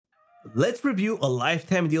Let's review a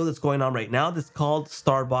lifetime deal that's going on right now that's called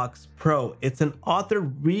Starbox Pro. It's an author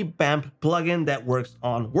revamp plugin that works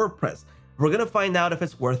on WordPress. We're going to find out if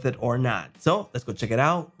it's worth it or not. So let's go check it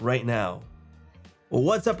out right now.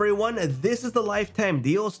 What's up, everyone? This is the lifetime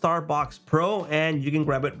deal Starbox Pro, and you can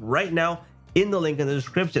grab it right now in the link in the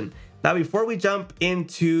description. Now, before we jump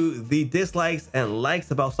into the dislikes and likes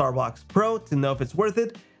about Starbox Pro to know if it's worth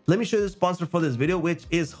it, let me show you the sponsor for this video, which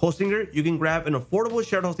is Hostinger. You can grab an affordable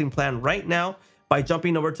shared hosting plan right now by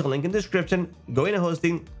jumping over to the link in the description, going to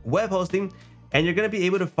hosting, web hosting, and you're going to be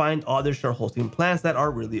able to find other shared hosting plans that are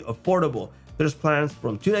really affordable. There's plans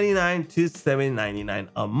from $2.99 to $7.99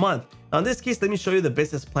 a month. Now, in this case, let me show you the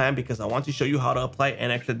business plan because I want to show you how to apply an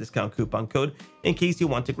extra discount coupon code in case you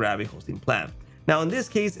want to grab a hosting plan. Now, in this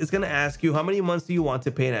case, it's going to ask you how many months do you want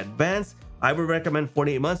to pay in advance. I would recommend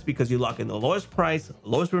 48 months because you lock in the lowest price,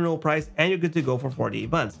 lowest renewal price, and you're good to go for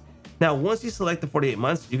 48 months. Now, once you select the 48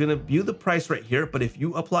 months, you're going to view the price right here. But if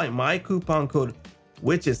you apply my coupon code,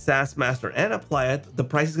 which is SAASMASTER, and apply it, the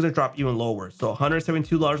price is going to drop even lower. So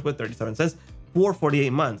 $172.37 for 48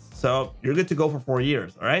 months. So you're good to go for 4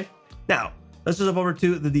 years. All right. Now, let's just jump over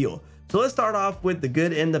to the deal. So let's start off with the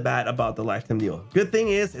good and the bad about the lifetime deal. Good thing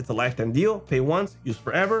is it's a lifetime deal, pay once, use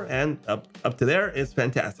forever, and up to there is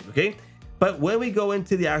fantastic. Okay. But when we go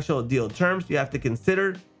into the actual deal terms, you have to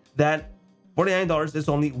consider that $49 is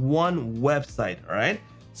only one website. All right.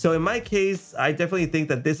 So in my case, I definitely think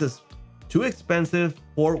that this is too expensive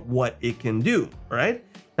for what it can do. All right.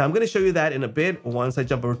 Now I'm going to show you that in a bit once I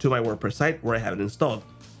jump over to my WordPress site where I have it installed.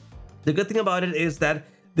 The good thing about it is that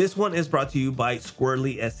this one is brought to you by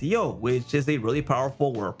Squirrly SEO, which is a really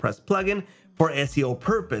powerful WordPress plugin for SEO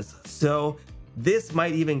purpose. So this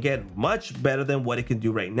might even get much better than what it can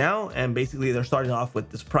do right now. And basically they're starting off with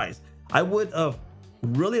this price. I would have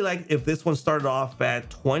really liked if this one started off at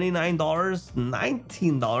 $29,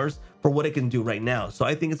 $19 for what it can do right now. So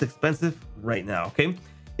I think it's expensive right now. Okay.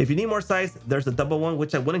 If you need more sites, there's a double one,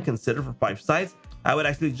 which I wouldn't consider for 5 sites. I would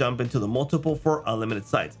actually jump into the multiple for unlimited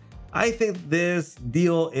sites. I think this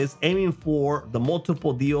deal is aiming for the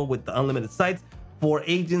multiple deal with the unlimited sites for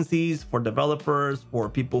agencies, for developers, for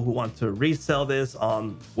people who want to resell this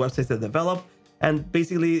on websites that develop. And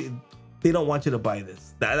basically, they don't want you to buy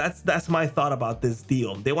this. That's my thought about this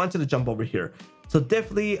deal. They want you to jump over here. So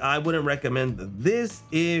definitely, I wouldn't recommend this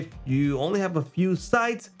if you only have a few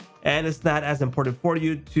sites and it's not as important for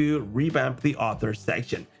you to revamp the author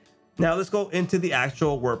section. Now let's go into the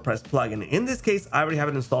actual WordPress plugin. In this case, I already have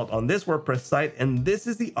it installed on this WordPress site, and this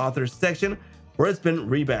is the author section where it's been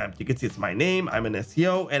revamped. You can see it's my name, I'm an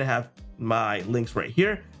SEO, and I have my links right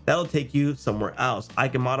here. That'll take you somewhere else. I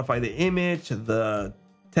can modify the image, the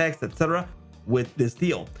text, etc. with this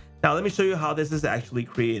deal. Now let me show you how this is actually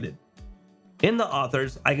created. In the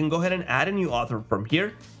authors, I can go ahead and add a new author from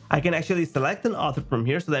here. I can actually select an author from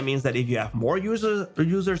here. So that means that if you have more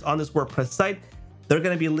users on this WordPress site, they're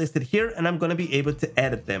going to be listed here and I'm going to be able to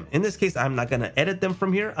edit them. In this case, I'm not going to edit them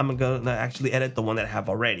from here. I'm going to actually edit the one that I have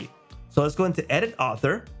already. So let's go into edit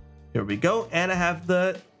author. Here we go. And I have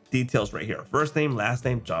the details right here. First name, last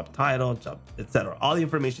name, job title, job, etc. All the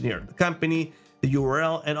information here, the company, the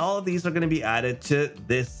URL, and all of these are going to be added to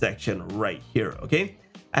this section right here. Okay.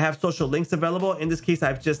 I have social links available. In this case,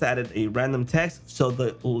 I've just added a random text. So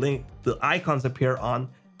the link, the icons appear on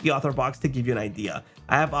the author box to give you an idea.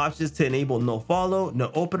 I have options to enable no follow,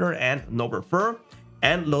 no opener, and no refer,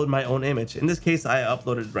 and load my own image. In this case, I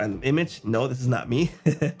uploaded a random image. No, this is not me.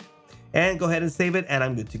 And go ahead and save it, and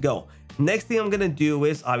I'm good to go. Next thing I'm going to do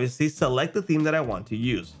is obviously select the theme that I want to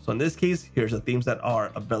use. So in this case, here's the themes that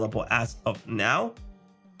are available as of now.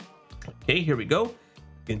 Okay, here we go.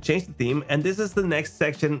 You can change the theme, and this is the next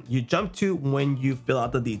section you jump to when you fill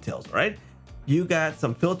out the details. All right, you got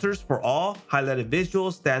some filters for all, highlighted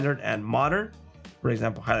visuals, standard and modern. For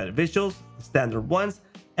example, highlighted visuals, standard ones,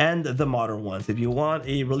 and the modern ones. If you want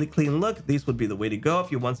a really clean look, these would be the way to go.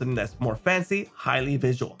 If you want something that's more fancy, highly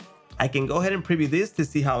visual. I can go ahead and preview this to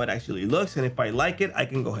see how it actually looks, and if I like it, I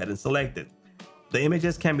can go ahead and select it. The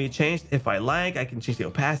images can be changed if I like. I can change the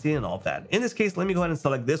opacity and all of that. In this case, let me go ahead and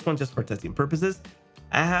select this one just for testing purposes.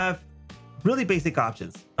 I have really basic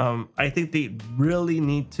options. I think they really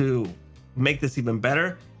need to make this even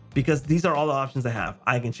better because these are all the options I have.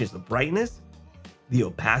 I can change the brightness, the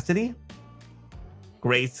opacity,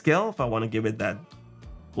 grayscale if I want to give it that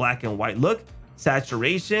black and white look,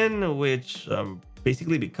 saturation, which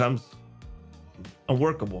basically becomes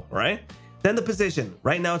unworkable, right? Then the position.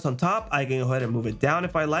 Right now it's on top. I can go ahead and move it down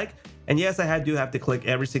if I like. And yes, I do have to click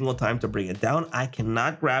every single time to bring it down. I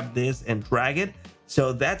cannot grab this and drag it.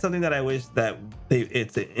 So that's something that I wish that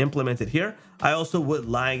it's implemented here. I also would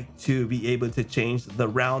like to be able to change the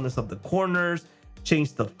roundness of the corners,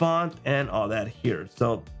 change the font and all that here.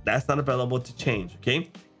 So that's not available to change. Okay,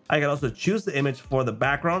 I can also choose the image for the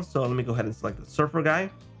background. So let me go ahead and select the surfer guy.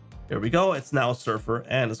 There we go. It's now surfer,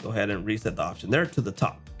 and let's go ahead and reset the option there to the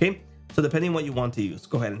top. Okay, so depending on what you want to use,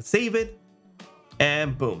 go ahead and save it,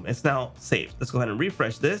 and boom, it's now saved. Let's go ahead and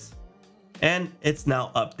refresh this, and it's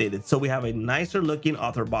now updated. So we have a nicer looking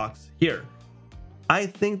author box here. I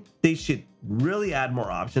think they should really add more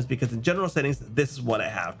options, because in general settings, this is what I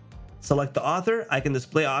have. Select the author. I can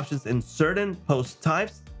display options in certain post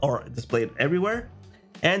types or display it everywhere,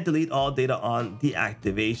 and delete all data on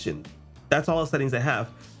deactivation. That's all the settings I have.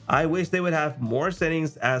 I wish they would have more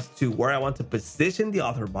settings as to where I want to position the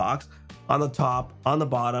author box, on the top, on the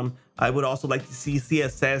bottom. I would also like to see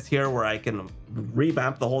CSS here, where I can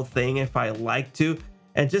revamp the whole thing if I like to,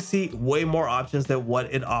 and just see way more options than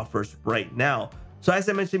what it offers right now. So as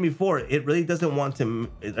I mentioned before, it really doesn't want to,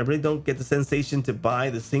 I really don't get the sensation to buy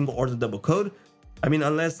the single or the double code. I mean,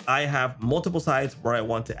 unless I have multiple sites where I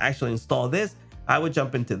want to actually install this, I would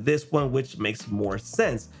jump into this one, which makes more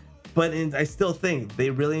sense. But I still think they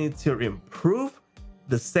really need to improve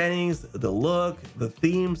the settings, the look, the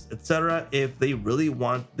themes, etc. if they really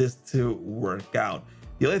want this to work out.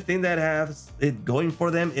 The only thing that has it going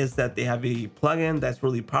for them is that they have a plugin that's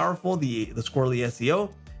really powerful, the Squirrly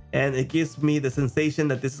SEO, and it gives me the sensation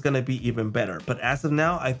that this is going to be even better. But as of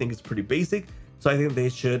now, I think it's pretty basic, so I think they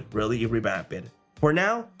should really revamp it. For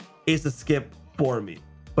now, it's a skip for me.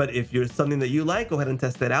 But if you're something that you like, go ahead and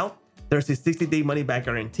test it out. There's a 60-day money-back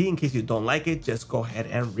guarantee. In case you don't like it, just go ahead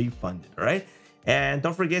and refund it, all right? And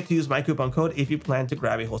don't forget to use my coupon code if you plan to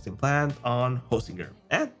grab a hosting plan on Hostinger.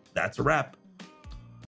 And that's a wrap.